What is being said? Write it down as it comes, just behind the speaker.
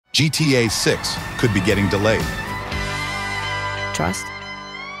GTA 6 could be getting delayed. Trust?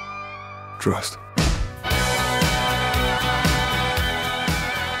 Trust.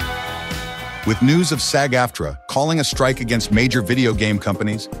 With news of SAG-AFTRA calling a strike against major video game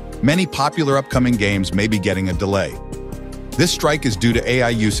companies, many popular upcoming games may be getting a delay. This strike is due to AI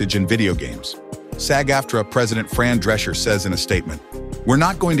usage in video games. SAG-AFTRA President Fran Drescher says in a statement, "We're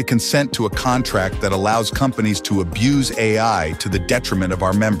not going to consent to a contract that allows companies to abuse AI to the detriment of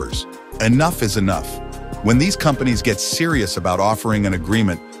our members. Enough is enough. When these companies get serious about offering an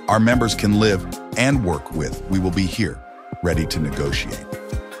agreement our members can live and work with, we will be here, ready to negotiate."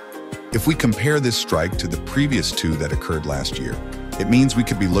 If we compare this strike to the previous two that occurred last year, it means we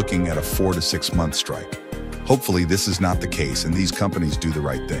could be looking at a 4 to 6 month strike. Hopefully this is not the case and these companies do the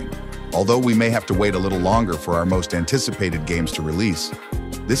right thing. Although we may have to wait a little longer for our most anticipated games to release,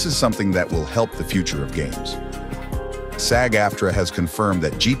 this is something that will help the future of games. SAG-AFTRA has confirmed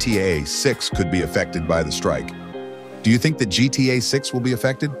that GTA 6 could be affected by the strike. Do you think that GTA 6 will be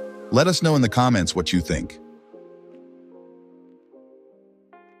affected? Let us know in the comments what you think.